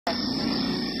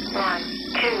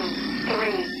1, 2,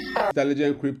 3, 4.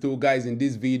 Intelligent crypto guys, in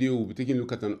this video we'll be taking a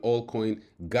look at an altcoin,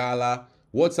 Gala.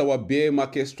 What's our bear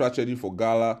market strategy for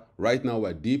Gala? Right now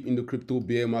we're deep in the crypto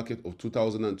bear market of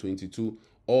 2022.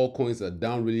 All coins are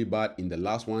down really bad in the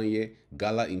last 1 year,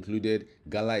 Gala included.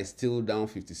 Gala is still down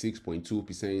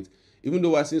 56.2%. Even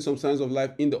though we're seeing some signs of life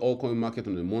in the altcoin market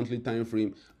on the monthly time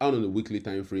frame and on the weekly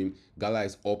time frame, Gala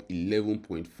is up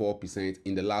 11.4%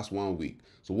 in the last 1 week.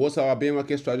 So what's our bear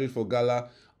market strategy for Gala?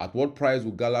 At what price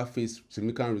will Gala face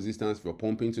significant resistance for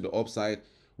pumping to the upside?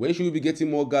 When should we be getting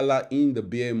more Gala in the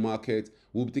bear market?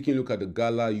 We'll be taking a look at the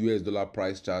Gala US dollar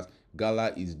price chart.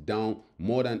 Gala is down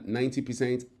more than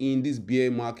 90% in this bear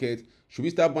market. Should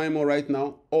we start buying more right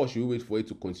now, or should we wait for it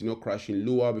to continue crashing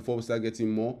lower before we start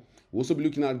getting more? We'll also be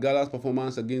looking at Gala's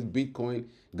performance against Bitcoin,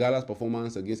 Gala's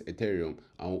performance against Ethereum,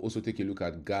 and we'll also take a look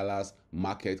at Gala's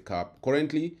market cap.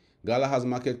 Currently, Gala has a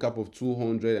market cap of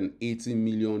 $280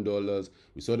 million.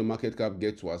 We saw the market cap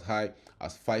get to as high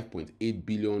as $5.8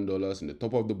 billion in the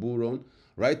top of the bull run.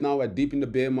 Right now, we're deep in the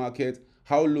bear market.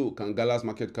 How low can Gala's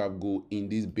market cap go in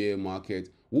this bear market?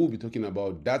 We'll be talking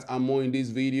about that and more in this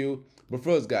video. But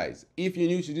first, guys, if you're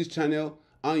new to this channel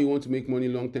and you want to make money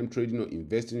long-term trading or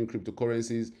investing in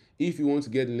cryptocurrencies, if you want to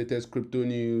get the latest crypto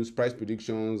news, price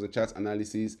predictions, and chart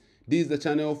analysis, this is the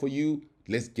channel for you.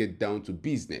 Let's get down to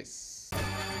business.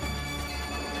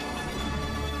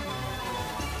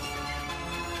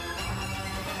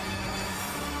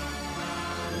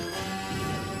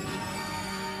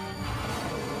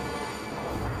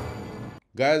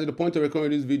 Guys, at the point of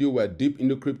recording this video, we're deep in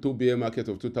the crypto bear market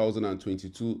of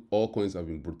 2022. All coins have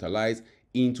been brutalized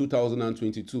in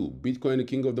 2022. Bitcoin, the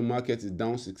king of the market, is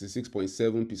down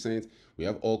 66.7%. We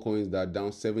have all coins that are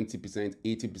down 70%,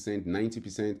 80%,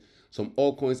 90%. Some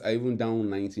altcoins are even down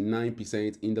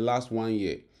 99% in the last 1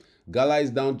 year. Gala is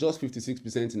down just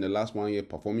 56% in the last 1 year,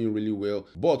 performing really well.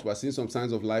 But we're seeing some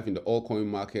signs of life in the altcoin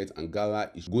market, and Gala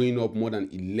is going up more than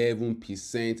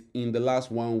 11% in the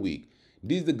last 1 week.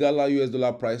 This is the Gala US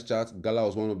dollar price chart. Gala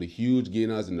was one of the huge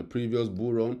gainers in the previous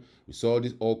bull run. We saw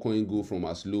this altcoin go from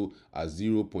as low as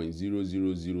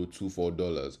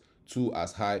 $0.00024 to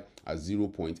as high as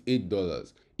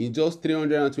 $0.8. In just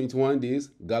 321 days,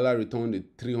 Gala returned a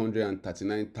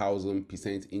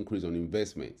 339,000% increase on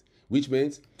investment, which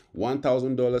meant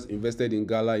 $1,000 invested in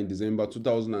Gala in December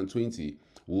 2020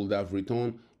 would have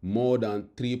returned more than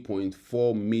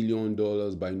 $3.4 million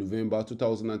by November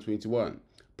 2021.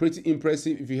 Pretty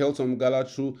impressive. If you held some Gala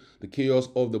through the chaos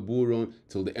of the bull run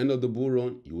till the end of the bull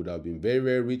run, you would have been very,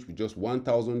 very rich with just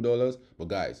 $1,000. But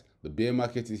guys, the bear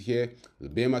market is here. The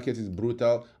bear market is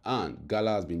brutal, and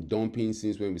Gala has been dumping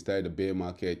since when we started the bear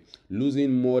market,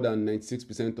 losing more than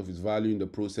 96% of its value in the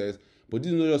process. But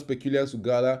this is not just peculiar to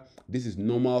Gala. This is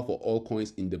normal for all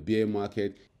coins in the bear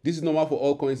market. This is normal for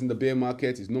all coins in the bear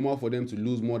market. It's normal for them to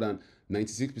lose more than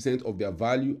 96% of their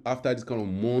value after this kind of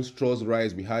monstrous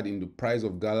rise we had in the price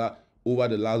of Gala over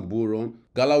the last bull run.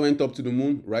 Gala went up to the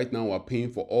moon. Right now, we're paying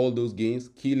for all those gains.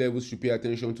 Key levels should pay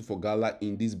attention to for Gala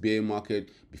in this bear market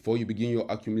before you begin your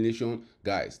accumulation.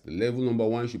 Guys, the level number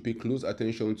one you should pay close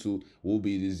attention to will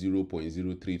be the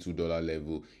 $0.032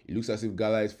 level. It looks as if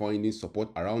Gala is finding support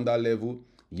around that level.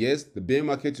 Yes, the bear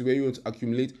market is where you want to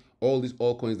accumulate all these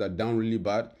altcoins that are down really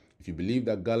bad. If you believe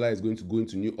that Gala is going to go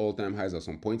into new all-time highs at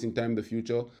some point in time in the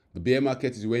future, the bear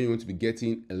market is where you want to be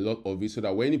getting a lot of it so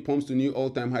that when it pumps to new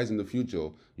all-time highs in the future,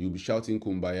 you'll be shouting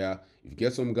kumbaya. If you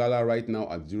get some Gala right now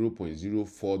at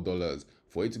 $0.04,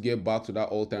 for it to get back to that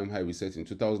all-time high we set in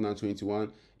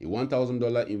 2021, a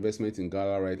 $1,000 investment in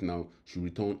Gala right now should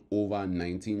return over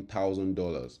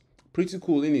 $19,000. Pretty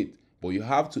cool, isn't it? But you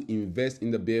have to invest in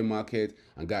the bear market.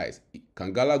 And guys,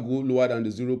 can Gala go lower than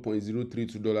the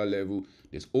 $0.032 level?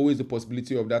 There's always the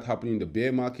possibility of that happening in the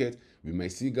bear market. We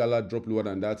might see Gala drop lower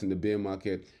than that in the bear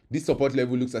market. This support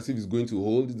level looks as if it's going to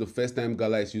hold. This is the first time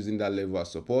Gala is using that level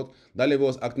as support. That level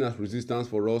was acting as resistance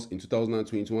for us in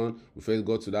 2021. We first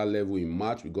got to that level in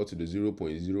March. We got to the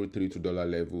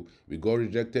 $0.032 level. We got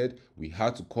rejected. We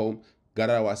had to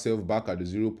gather ourselves back at the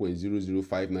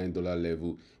 $0.0059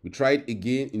 level. We tried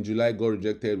again in July, got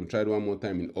rejected. We tried one more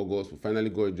time in August. We finally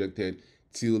got rejected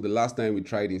till the last time we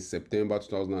tried in September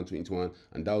 2021,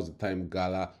 and that was the time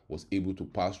Gala was able to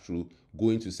pass through,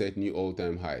 going to set new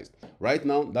all-time highs. Right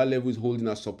now, that level is holding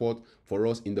as support for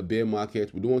us in the bear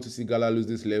market. We don't want to see Gala lose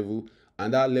this level,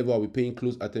 and that level I'll be paying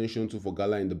close attention to for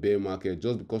Gala in the bear market,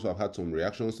 just because I've had some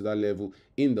reactions to that level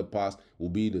in the past will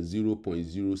be the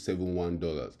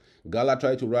 $0.071. Gala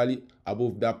tried to rally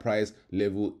above that price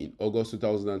level in August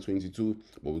 2022,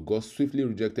 but we got swiftly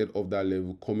rejected off that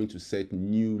level, coming to set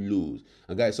new lows.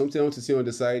 And guys, something I want to say on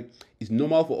the side, it's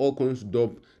normal for altcoins to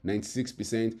drop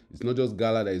 96%. It's not just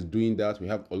Gala that is doing that. We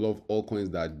have a lot of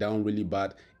altcoins that are down really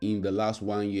bad in the last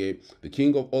 1 year. The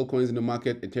king of altcoins in the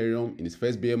market, Ethereum, in its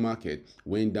first bear market,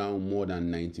 went down more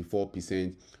than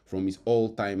 94% from its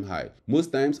all-time high.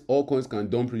 Most times, altcoins can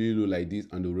dump really low like this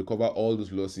and they'll recover all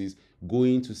those losses,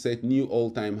 going to set new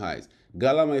all-time highs.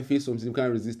 Gala might face some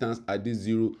significant resistance at this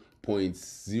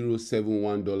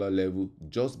 $0.071 level,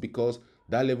 just because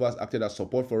that level has acted as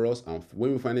support for us, and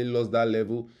when we finally lost that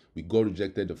level, we got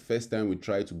rejected the first time we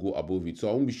tried to go above it. So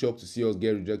I won't be shocked to see us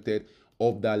get rejected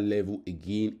off that level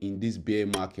again in this bear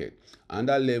market. And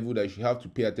that level that you have to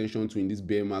pay attention to in this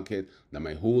bear market that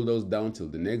might hold us down till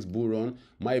the next bull run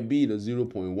might be the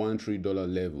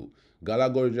 $0.13 level. Gala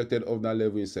got rejected off that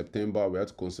level in September. We had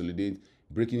to consolidate,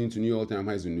 breaking into new all-time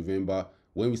highs in November.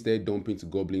 When we started dumping to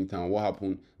Goblin Town, what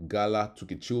happened? Gala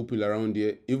took a chill pill around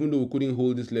here. Even though we couldn't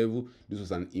hold this level, this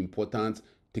was an important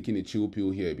taking a chill pill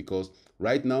here, because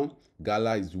right now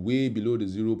Gala is way below the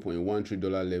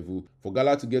 $0.13 level. For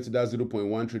Gala to get to that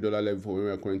 $0.13 level for when we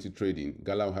are currently trading,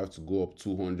 Gala will have to go up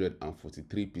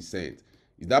 243%.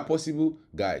 Is that possible?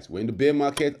 Guys, we're in the bear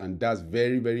market, and that's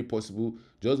very, very possible.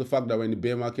 Just the fact that we're in the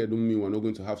bear market don't mean we're not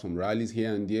going to have some rallies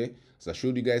here and there. As I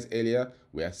showed you guys earlier,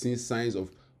 we are seeing signs of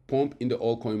pump in the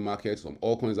altcoin market. Some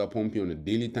altcoins are pumping on the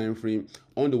daily time frame,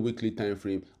 on the weekly time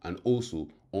frame, and also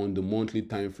on the monthly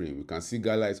time frame. We can see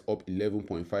Gala is up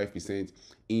 11.5%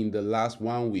 in the last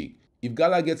 1 week. If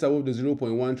Gala gets above the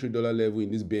 $0.13 level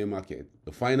in this bear market,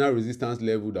 the final resistance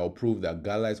level that will prove that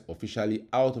Gala is officially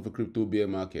out of a crypto bear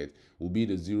market will be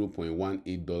the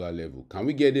 $0.18 level. Can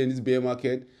we get there in this bear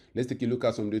market? Let's take a look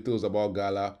at some details about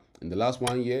Gala. In the last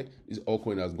 1 year, this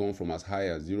altcoin has gone from as high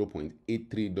as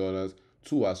 $0.83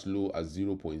 to as low as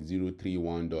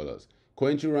 $0.031.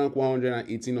 Currently rank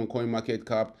 118 on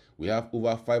CoinMarketCap. We have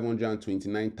over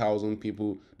 529,000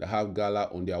 people that have Gala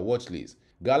on their watch list.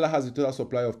 Gala has a total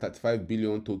supply of 35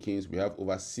 billion tokens. We have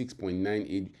over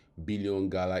 6.98 billion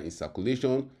Gala in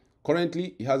circulation.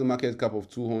 Currently, it has a market cap of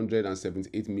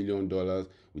 $278 million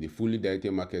with a fully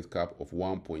diluted market cap of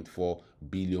 $1.4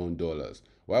 billion.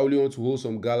 While we want to hold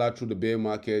some Gala through the bear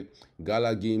market,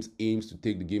 Gala Games aims to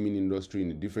take the gaming industry in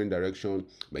a different direction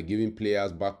by giving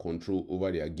players back control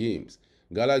over their games.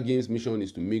 Gala Games' mission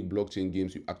is to make blockchain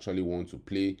games you actually want to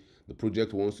play. The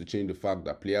project wants to change the fact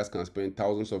that players can spend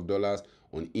thousands of dollars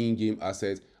on in-game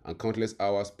assets and countless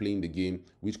hours playing the game,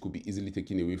 which could be easily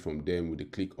taken away from them with the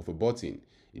click of a button.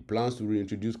 It plans to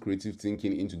reintroduce creative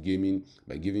thinking into gaming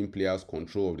by giving players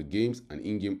control of the games and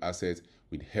in-game assets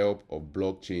with help of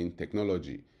blockchain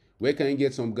technology. Where can you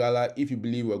get some Gala? If you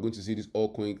believe we're going to see this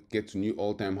altcoin get to new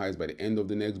all-time highs by the end of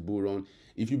the next bull run,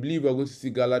 if you believe we're going to see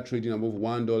Gala trading above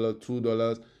 $1,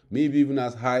 $2, maybe even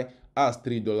as high as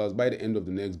 $3 by the end of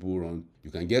the next bull run,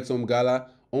 you can get some Gala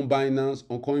on Binance,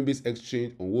 on Coinbase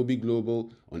Exchange, on Wobi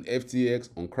Global, on FTX,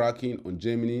 on Kraken, on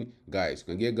Gemini. Guys,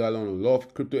 you can get Gala on a lot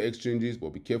of crypto exchanges,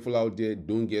 but be careful out there.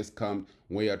 Don't get scammed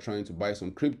when you're trying to buy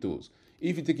some cryptos.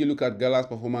 If you take a look at Gala's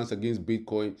performance against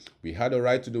Bitcoin, we had a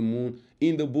ride to the moon.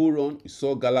 In the bull run, we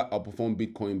saw Gala outperform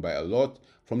Bitcoin by a lot.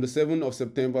 From the 7th of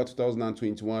September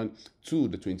 2021 to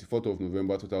the 24th of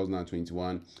November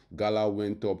 2021, Gala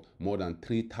went up more than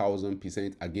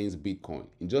 3,000% against Bitcoin.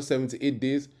 In just 78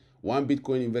 days, one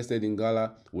Bitcoin invested in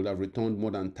Gala would have returned more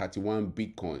than 31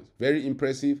 Bitcoins. Very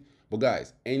impressive. But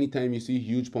guys, anytime you see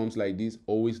huge pumps like this,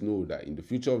 always know that in the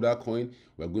future of that coin,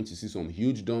 we're going to see some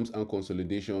huge dumps and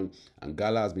consolidation. And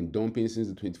Gala has been dumping since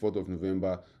the 24th of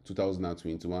November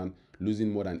 2021,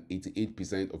 losing more than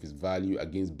 88% of its value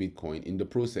against Bitcoin in the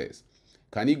process.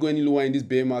 Can it go any lower in this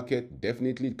bear market?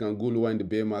 Definitely it can go lower in the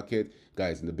bear market.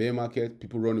 Guys, in the bear market,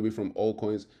 people run away from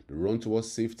altcoins. They run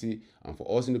towards safety. And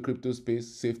for us in the crypto space,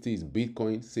 safety is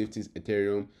Bitcoin, safety is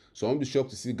Ethereum. So I'm shocked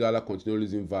to see Gala continue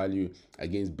losing value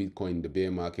against Bitcoin in the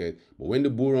bear market. But when the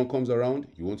bull run comes around,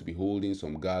 you want to be holding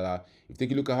some Gala. If you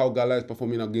take a look at how Gala is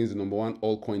performing against the #1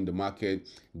 altcoin in the market,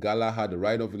 Gala had the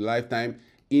ride of a lifetime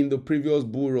in the previous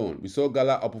bull run. We saw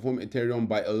Gala outperform Ethereum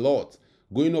by a lot,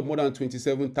 going up more than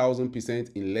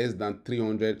 27,000% in less than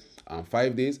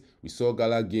 305 days. We saw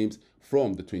Gala Games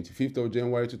from the 25th of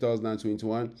January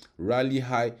 2021 rally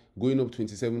high, going up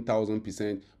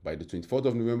 27,000% by the 24th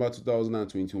of November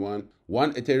 2021.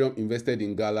 One Ethereum invested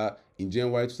in Gala in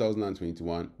January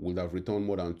 2021 would have returned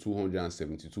more than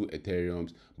 272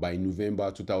 Ethereums by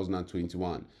November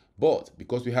 2021. But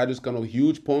because we had this kind of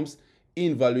huge pumps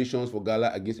in valuations for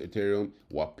Gala against Ethereum.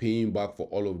 We're paying back for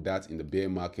all of that in the bear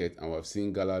market, and we've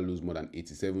seen Gala lose more than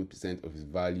 87% of its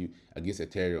value against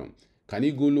Ethereum. Can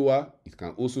it go lower? It can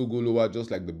also go lower,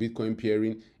 just like the Bitcoin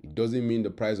pairing. It doesn't mean the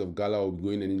price of Gala will be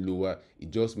going any lower.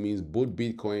 It just means both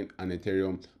Bitcoin and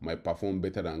Ethereum might perform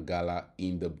better than Gala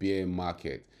in the bear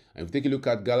market. And if you take a look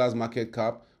at Gala's market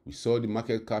cap, we saw the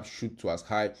market cap shoot to as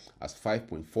high as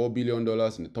 $5.4 billion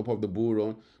in the top of the bull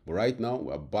run. But right now,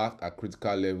 we're back at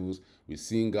critical levels. We're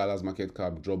seeing Gala's market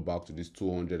cap drop back to this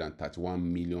 $231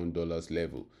 million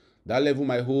level. That level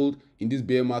might hold in this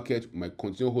bear market. We might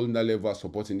continue holding that level as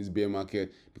support in this bear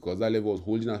market, because that level was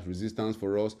holding as resistance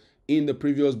for us in the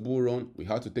previous bull run. We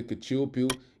had to take a chill pill.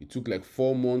 It took like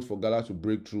 4 months for Gala to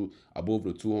break through above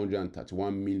the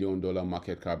 $231 million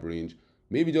market cap range.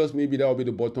 Maybe, just maybe, that will be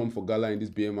the bottom for Gala in this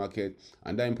bear market,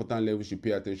 and that important level you should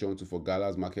pay attention to for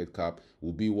Gala's market cap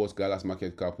will be what Gala's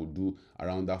market cap will do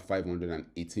around that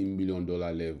 $518 million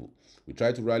level. We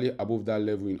tried to rally above that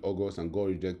level in August and got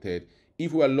rejected.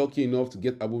 If we are lucky enough to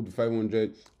get above the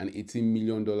 $518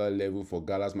 million level for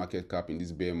Gala's market cap in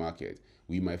this bear market,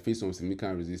 we might face some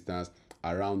significant resistance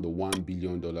around the $1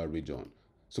 billion region.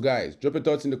 So guys, drop your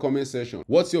thoughts in the comment section.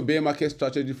 What's your bear market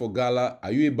strategy for Gala?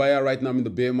 Are you a buyer right now in the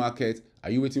bear market? Are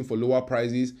you waiting for lower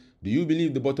prices? Do you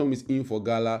believe the bottom is in for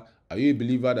Gala? Are you a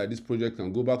believer that this project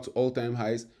can go back to all-time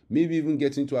highs, maybe even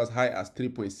getting to as high as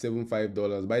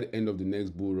 $3.75 by the end of the next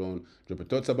bull run? Drop your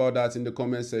thoughts about that in the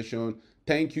comment section.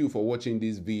 Thank you for watching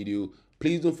this video.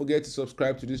 Please don't forget to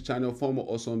subscribe to this channel for more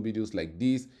awesome videos like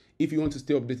this. If you want to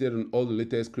stay updated on all the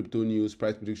latest crypto news,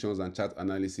 price predictions, and chart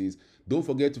analysis, don't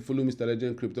forget to follow Mr.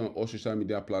 Legend Crypto on all social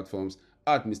media platforms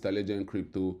at Mr. Legend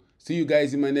Crypto. See you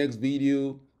guys in my next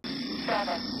video.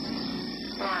 7,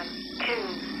 1, 2.